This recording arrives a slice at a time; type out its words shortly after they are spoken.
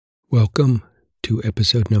Welcome to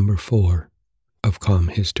episode number 4 of Calm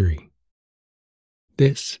History.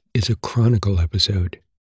 This is a chronicle episode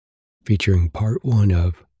featuring part 1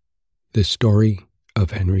 of The Story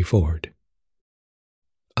of Henry Ford.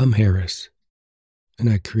 I'm Harris, and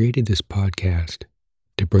I created this podcast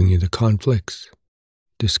to bring you the conflicts,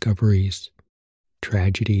 discoveries,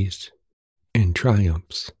 tragedies, and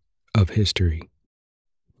triumphs of history,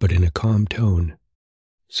 but in a calm tone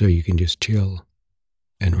so you can just chill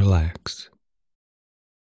and relax.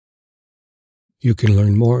 You can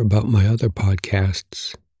learn more about my other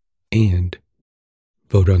podcasts and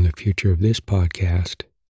vote on the future of this podcast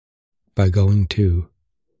by going to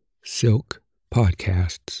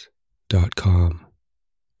silkpodcasts.com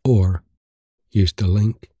or use the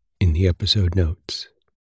link in the episode notes.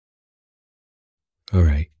 All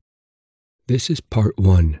right, this is part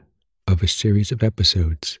 1 of a series of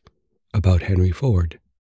episodes about Henry Ford,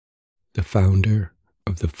 the founder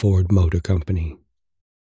of the Ford Motor Company.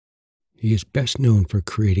 He is best known for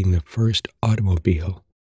creating the first automobile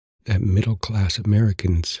that middle-class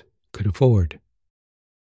Americans could afford.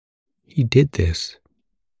 He did this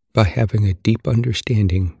by having a deep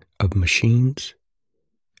understanding of machines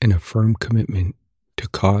and a firm commitment to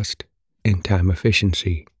cost and time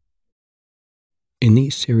efficiency. In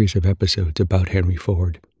these series of episodes about Henry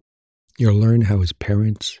Ford, you'll learn how his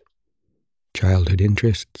parents, childhood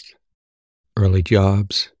interests, early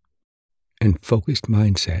jobs, and focused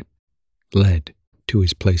mindset led to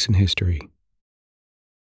his place in history.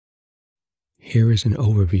 Here is an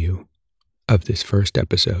overview of this first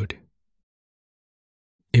episode.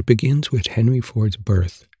 It begins with Henry Ford's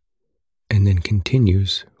birth and then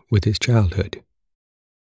continues with his childhood.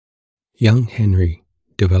 Young Henry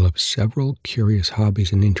develops several curious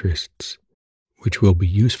hobbies and interests which will be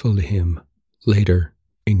useful to him later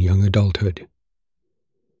in young adulthood.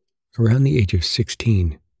 Around the age of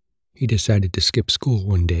 16, he decided to skip school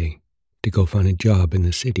one day to go find a job in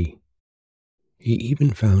the city. He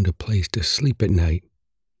even found a place to sleep at night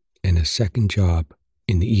and a second job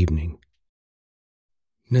in the evening.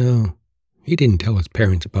 No, he didn't tell his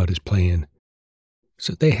parents about his plan,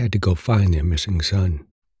 so they had to go find their missing son.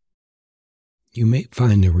 You may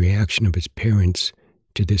find the reaction of his parents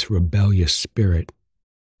to this rebellious spirit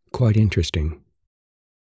quite interesting.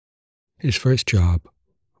 His first job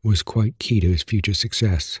was quite key to his future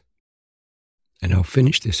success, and I'll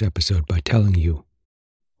finish this episode by telling you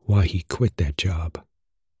why he quit that job.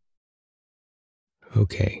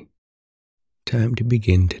 Okay, time to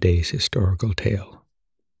begin today's historical tale.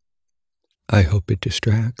 I hope it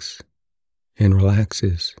distracts and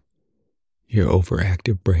relaxes your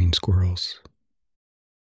overactive brain squirrels.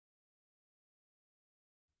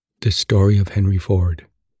 The Story of Henry Ford,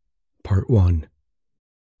 Part 1,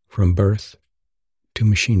 From Birth to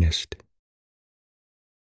Machinist.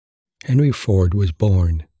 Henry Ford was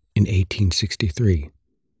born in 1863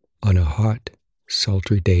 on a hot,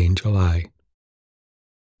 sultry day in July.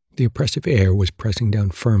 The oppressive air was pressing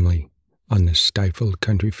down firmly on the stifled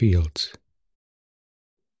country fields.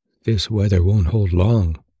 "This weather won't hold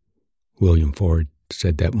long," William Ford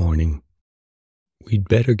said that morning. "We'd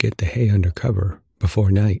better get the hay under cover before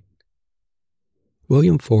night."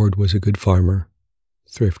 William Ford was a good farmer,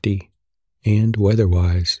 thrifty, and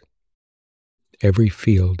weather-wise. Every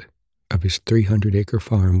field of his 300-acre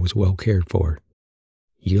farm was well cared for,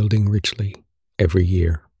 yielding richly every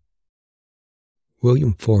year.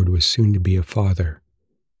 William Ford was soon to be a father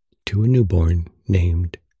to a newborn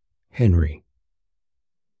named Henry.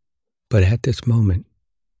 But at this moment,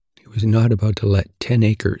 he was not about to let 10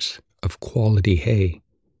 acres of quality hay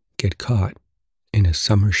get caught in a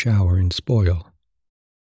summer shower and spoil.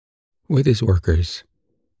 With his workers,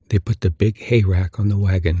 they put the big hay rack on the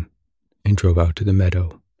wagon and drove out to the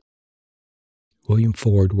meadow. William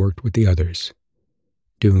Ford worked with the others,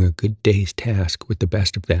 doing a good day's task with the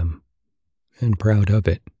best of them, and proud of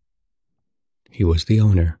it. He was the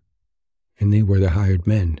owner, and they were the hired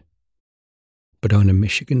men. But on a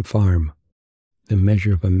Michigan farm, the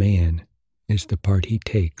measure of a man is the part he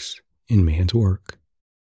takes in man's work.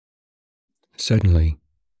 Suddenly,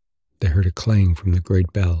 they heard a clang from the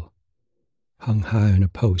great bell, hung high on a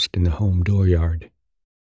post in the home dooryard.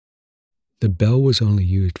 The bell was only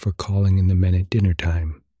used for calling in the men at dinner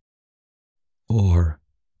time, or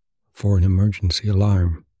for an emergency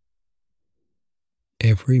alarm.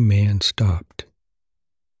 Every man stopped.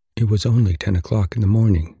 It was only 10 o'clock in the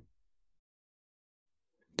morning.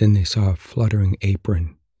 Then they saw a fluttering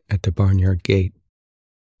apron at the barnyard gate,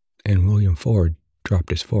 and William Ford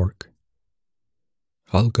dropped his fork.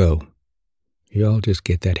 "I'll go. Y'all just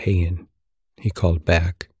get that hay in," he called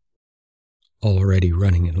back, already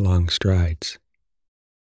running in long strides.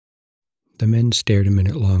 The men stared a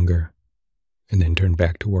minute longer and then turned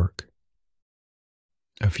back to work.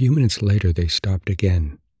 A few minutes later, they stopped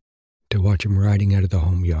again to watch him riding out of the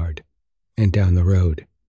home yard and down the road,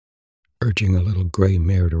 urging a little gray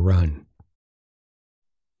mare to run.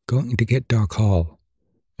 Going to get Doc Hall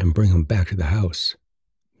and bring him back to the house,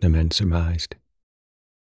 the men surmised.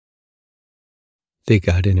 They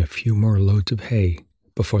got in a few more loads of hay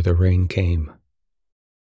before the rain came.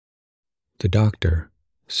 The doctor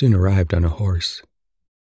soon arrived on a horse.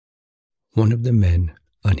 One of the men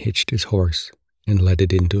unhitched his horse and led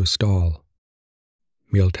it into a stall.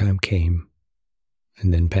 Mealtime came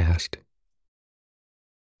and then passed.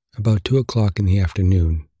 About 2:00 in the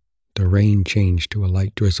afternoon, the rain changed to a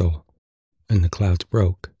light drizzle and the clouds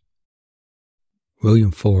broke.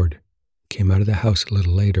 William Ford came out of the house a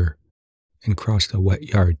little later and crossed the wet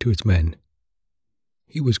yard to his men.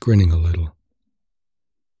 He was grinning a little.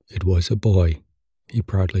 It was a boy, he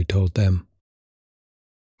proudly told them.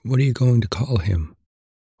 "What are you going to call him?"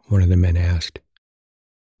 one of the men asked.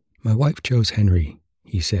 "My wife chose Henry,"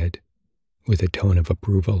 he said, with a tone of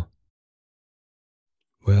approval.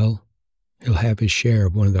 "Well, he'll have his share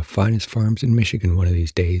of one of the finest farms in Michigan one of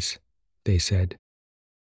these days," they said.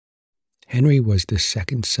 Henry was the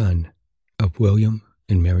second son of William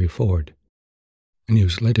and Mary Ford, and he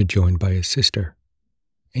was later joined by his sister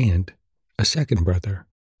and a second brother.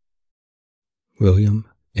 William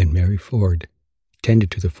and Mary Ford tended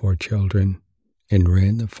to the 4 children and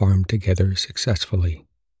ran the farm together successfully.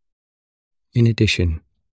 In addition,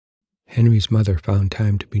 Henry's mother found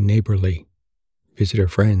time to be neighborly, visit her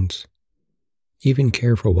friends, even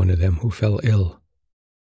care for one of them who fell ill.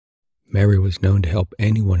 Mary was known to help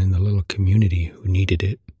anyone in the little community who needed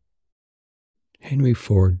it. Henry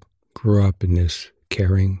Ford grew up in this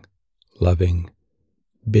caring, loving,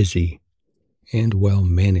 busy, and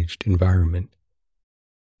well-managed environment.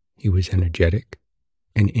 He was energetic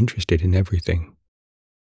and interested in everything.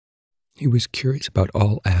 He was curious about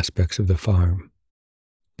all aspects of the farm,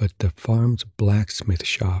 but the farm's blacksmith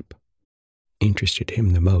shop interested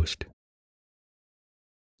him the most.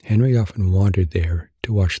 Henry often wandered there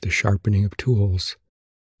to watch the sharpening of tools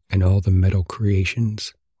and all the metal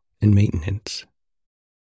creations and maintenance.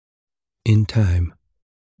 In time,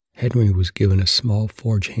 Henry was given a small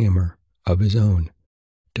forge hammer of his own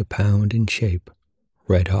to pound and shape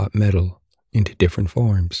red-hot metal into different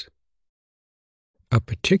forms. A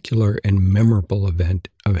particular and memorable event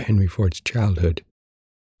of Henry Ford's childhood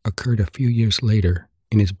occurred a few years later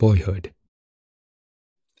in his boyhood.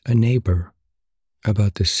 A neighbor,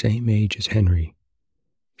 about the same age as Henry,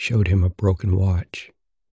 showed him a broken watch.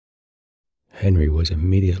 Henry was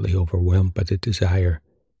immediately overwhelmed by the desire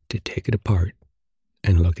to take it apart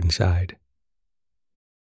and look inside.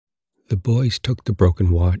 The boys took the broken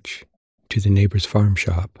watch to the neighbor's farm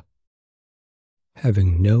shop.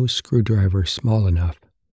 Having no screwdriver small enough,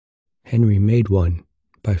 Henry made one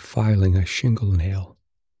by filing a shingle nail.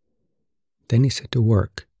 Then he set to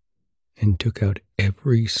work and took out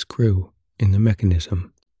every screw in the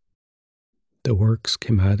mechanism. The works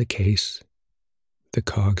came out of the case, the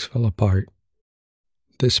cogs fell apart,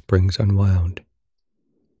 the springs unwound.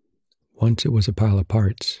 Once it was a pile of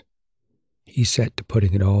parts, he set to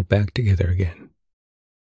putting it all back together again.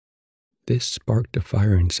 This sparked a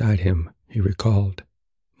fire inside him, he recalled,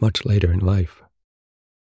 much later in life.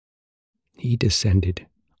 He descended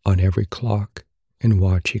on every clock and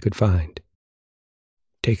watch he could find,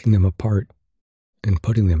 taking them apart and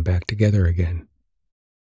putting them back together again.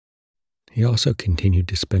 He also continued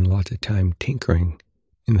to spend lots of time tinkering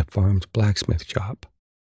in the farm's blacksmith shop,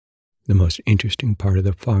 the most interesting part of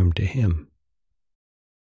the farm to him.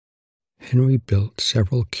 Henry built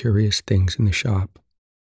several curious things in the shop,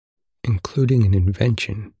 including an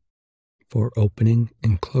invention for opening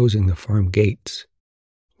and closing the farm gates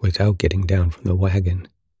without getting down from the wagon.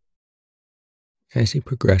 As he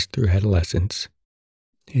progressed through adolescence,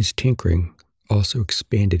 his tinkering also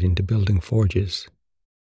expanded into building forges.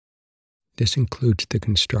 This includes the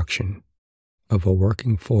construction of a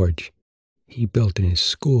working forge he built in his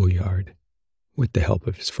schoolyard with the help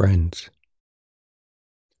of his friends.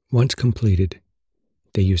 Once completed,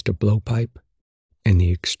 they used a blowpipe and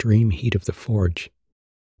the extreme heat of the forge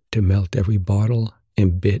to melt every bottle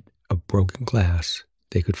and bit of broken glass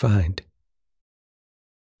they could find.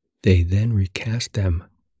 They then recast them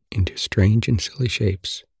into strange and silly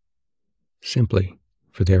shapes, simply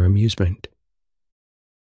for their amusement.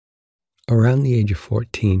 Around the age of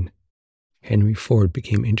 14, Henry Ford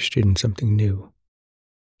became interested in something new,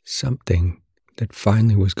 something that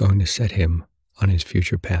finally was going to set him on his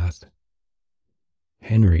future path.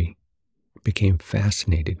 Henry became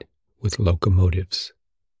fascinated with locomotives.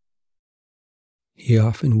 He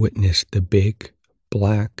often witnessed the big,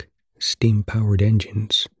 black, steam-powered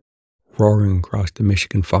engines roaring across the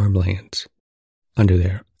Michigan farmlands under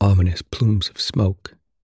their ominous plumes of smoke.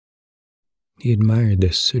 He admired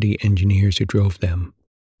the sooty engineers who drove them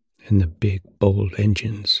and the big, bold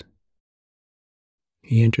engines.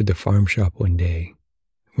 He entered the farm shop one day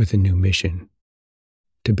with a new mission: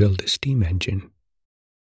 to build a steam engine.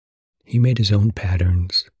 He made his own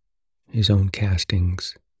patterns, his own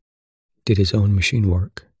castings, did his own machine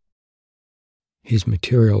work. His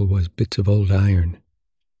material was bits of old iron,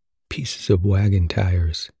 pieces of wagon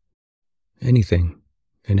tires, anything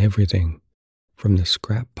and everything from the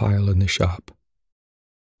scrap pile in the shop.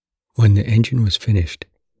 When the engine was finished,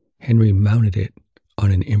 Henry mounted it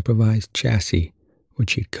on an improvised chassis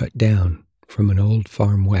which he'd cut down from an old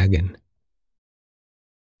farm wagon.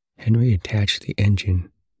 Henry attached the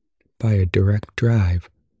engine by a direct drive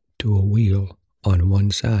to a wheel on one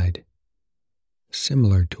side,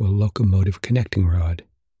 similar to a locomotive connecting rod.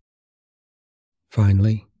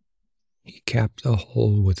 Finally, he capped the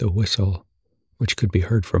hole with a whistle which could be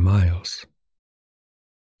heard for miles.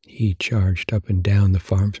 He charged up and down the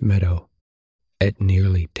farm's meadow at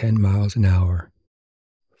nearly 10 miles an hour,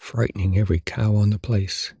 frightening every cow on the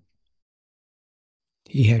place.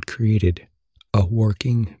 He had created a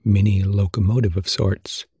working mini locomotive of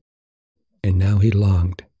sorts, and now he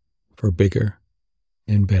longed for bigger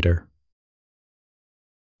and better.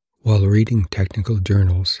 While reading technical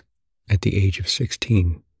journals at the age of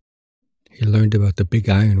 16, he learned about the big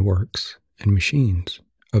iron works and machines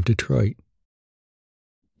of Detroit.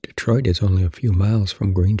 Detroit is only a few miles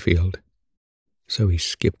from Greenfield, so he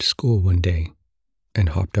skipped school one day and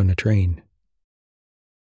hopped on a train.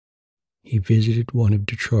 He visited one of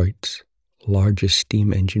Detroit's largest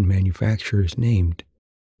steam engine manufacturers named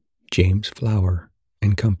James Flower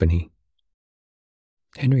and Company.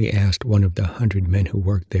 Henry asked one of the 100 men who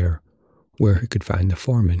worked there where he could find the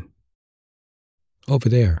foreman. "Over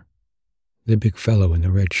there, the big fellow in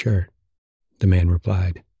the red shirt," the man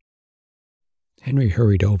replied. Henry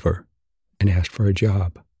hurried over and asked for a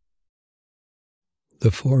job.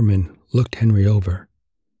 The foreman looked Henry over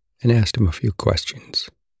and asked him a few questions.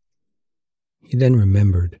 He then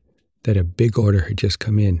remembered that a big order had just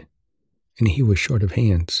come in and he was short of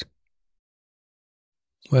hands.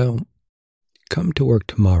 "Well, come to work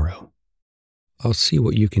tomorrow. I'll see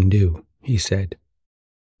what you can do," he said.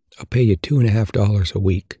 "I'll pay you $2.50 a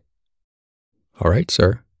week." "All right,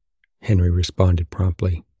 sir," Henry responded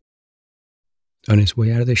promptly. On his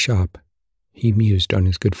way out of the shop, he mused on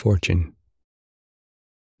his good fortune.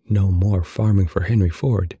 No more farming for Henry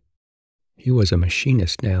Ford. He was a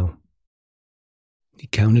machinist now. He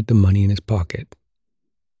counted the money in his pocket,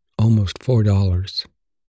 almost $4.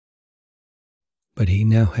 But he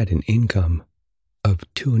now had an income of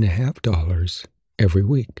 $2.50 every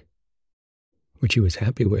week, which he was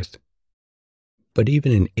happy with. But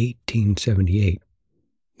even in 1878,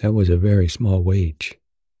 that was a very small wage.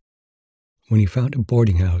 When he found a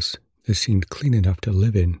boarding house that seemed clean enough to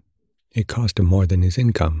live in, it cost him more than his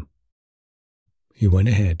income. He went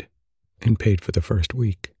ahead and paid for the first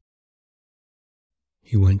week.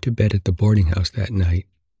 He went to bed at the boarding house that night,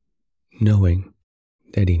 knowing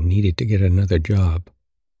that he needed to get another job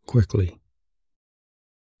quickly.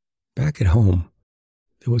 Back at home,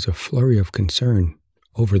 there was a flurry of concern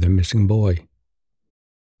over the missing boy.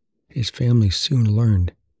 His family soon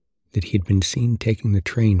learned that he had been seen taking the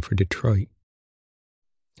train for Detroit.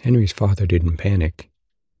 Henry's father didn't panic.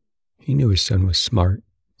 He knew his son was smart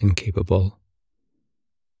and capable.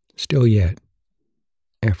 Still yet,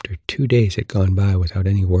 after 2 days had gone by without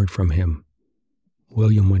any word from him,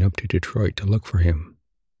 William went up to Detroit to look for him.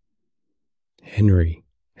 Henry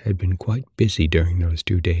had been quite busy during those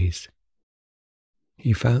 2 days.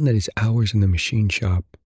 He found that his hours in the machine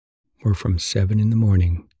shop were from 7 in the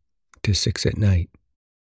morning to 6 at night.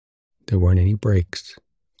 There weren't any breaks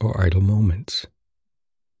or idle moments.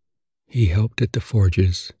 He helped at the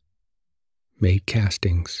forges, made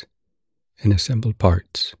castings, and assembled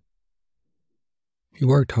parts. He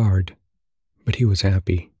worked hard, but he was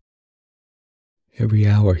happy. Every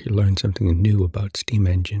hour he learned something new about steam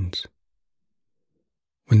engines.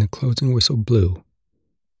 When the closing whistle blew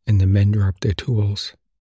and the men dropped their tools,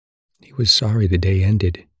 he was sorry the day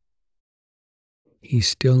ended. He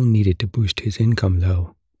still needed to boost his income,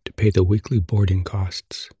 though, to pay the weekly boarding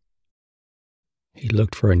costs. He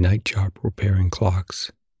looked for a night job repairing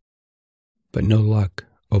clocks, but no luck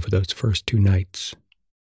over those first 2 nights.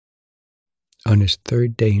 On his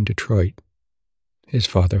 3rd day in Detroit, his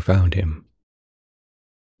father found him.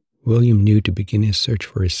 William knew to begin his search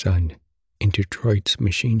for his son in Detroit's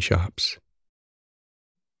machine shops.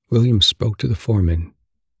 William spoke to the foreman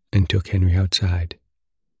and took Henry outside.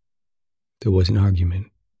 There was an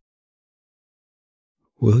argument.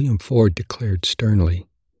 William Ford declared sternly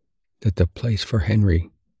that the place for Henry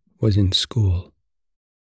was in school.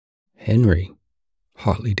 Henry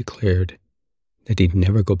hotly declared that he'd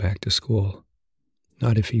never go back to school,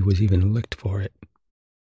 not if he was even licked for it.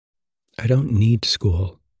 "I don't need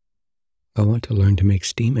school. I want to learn to make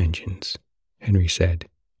steam engines," Henry said.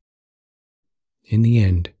 In the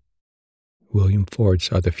end, William Ford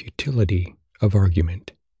saw the futility of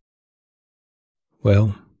argument.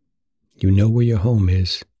 "Well, you know where your home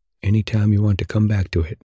is any time you want to come back to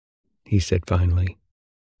it," he said finally,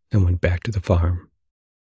 and went back to the farm.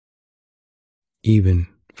 Even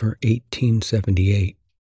for 1878,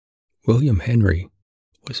 William Henry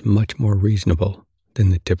was much more reasonable than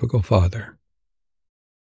the typical father.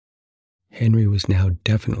 Henry was now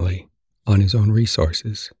definitely on his own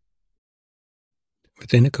resources.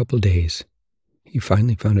 Within a couple days, he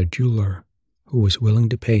finally found a jeweler who was willing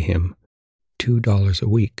to pay him $2 a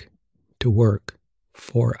week to work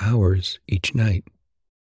 4 hours each night.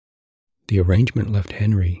 The arrangement left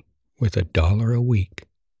Henry with $1 a week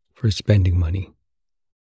for spending money.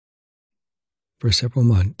 For several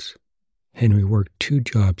months, Henry worked 2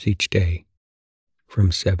 jobs each day,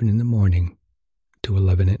 from 7 in the morning to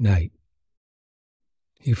 11 at night.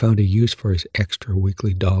 He found a use for his extra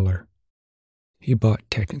weekly dollar. He bought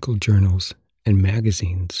technical journals and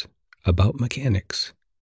magazines about mechanics.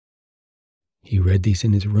 He read these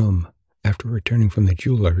in his room after returning from the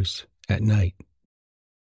jeweler's at night.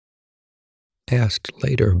 Asked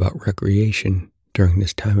later about recreation during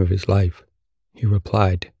this time of his life, he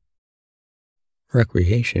replied,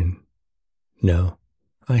 "Recreation? No,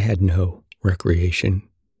 I had no recreation.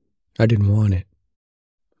 I didn't want it.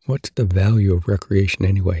 What's the value of recreation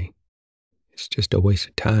anyway? It's just a waste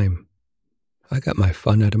of time. I got my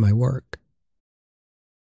fun out of my work."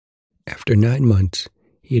 After 9 months,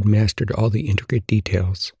 he had mastered all the intricate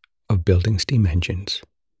details of building steam engines.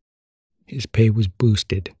 His pay was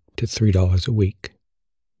boosted to $3 a week.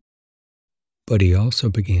 But he also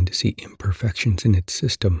began to see imperfections in its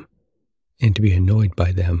system and to be annoyed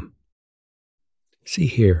by them. "See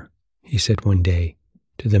here," he said one day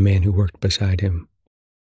to the man who worked beside him.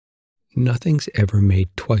 "Nothing's ever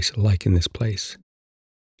made twice alike in this place.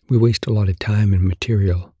 We waste a lot of time and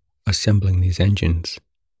material assembling these engines."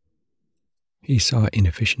 He saw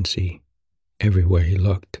inefficiency everywhere he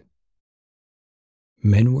looked.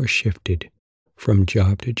 Men were shifted from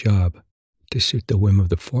job to job to suit the whim of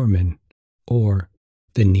the foreman or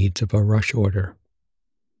the needs of a rush order.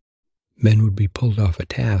 Men would be pulled off a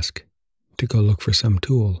task to go look for some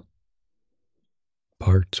tool.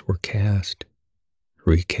 Parts were cast,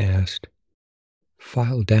 recast,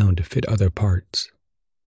 filed down to fit other parts.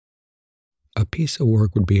 A piece of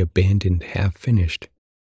work would be abandoned half-finished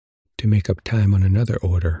to make up time on another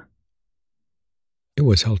order. It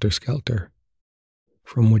was helter-skelter,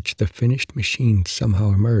 from which the finished machine somehow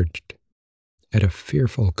emerged at a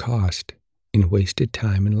fearful cost in wasted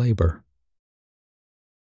time and labor.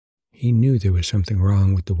 He knew there was something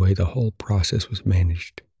wrong with the way the whole process was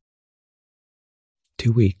managed.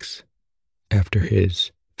 2 weeks after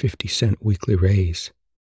his 50-cent weekly raise,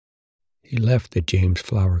 he left the James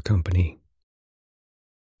Flower Company.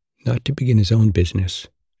 Not to begin his own business.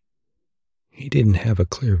 He didn't have a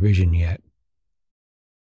clear vision yet.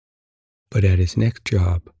 But at his next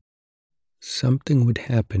job, something would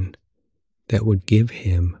happen that would give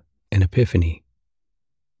him an epiphany,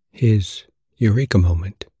 his eureka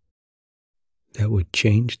moment, that would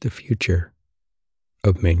change the future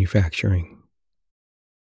of manufacturing.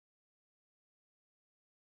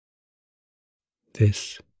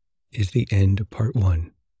 This is the end of part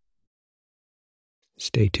 1.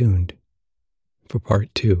 Stay tuned for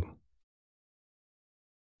part 2.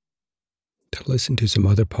 To listen to some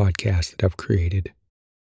other podcasts that I've created,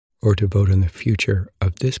 or to vote on the future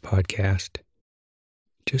of this podcast,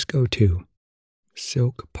 just go to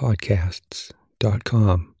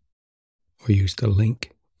silkpodcasts.com or use the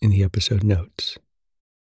link in the episode notes.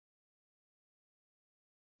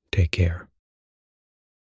 Take care.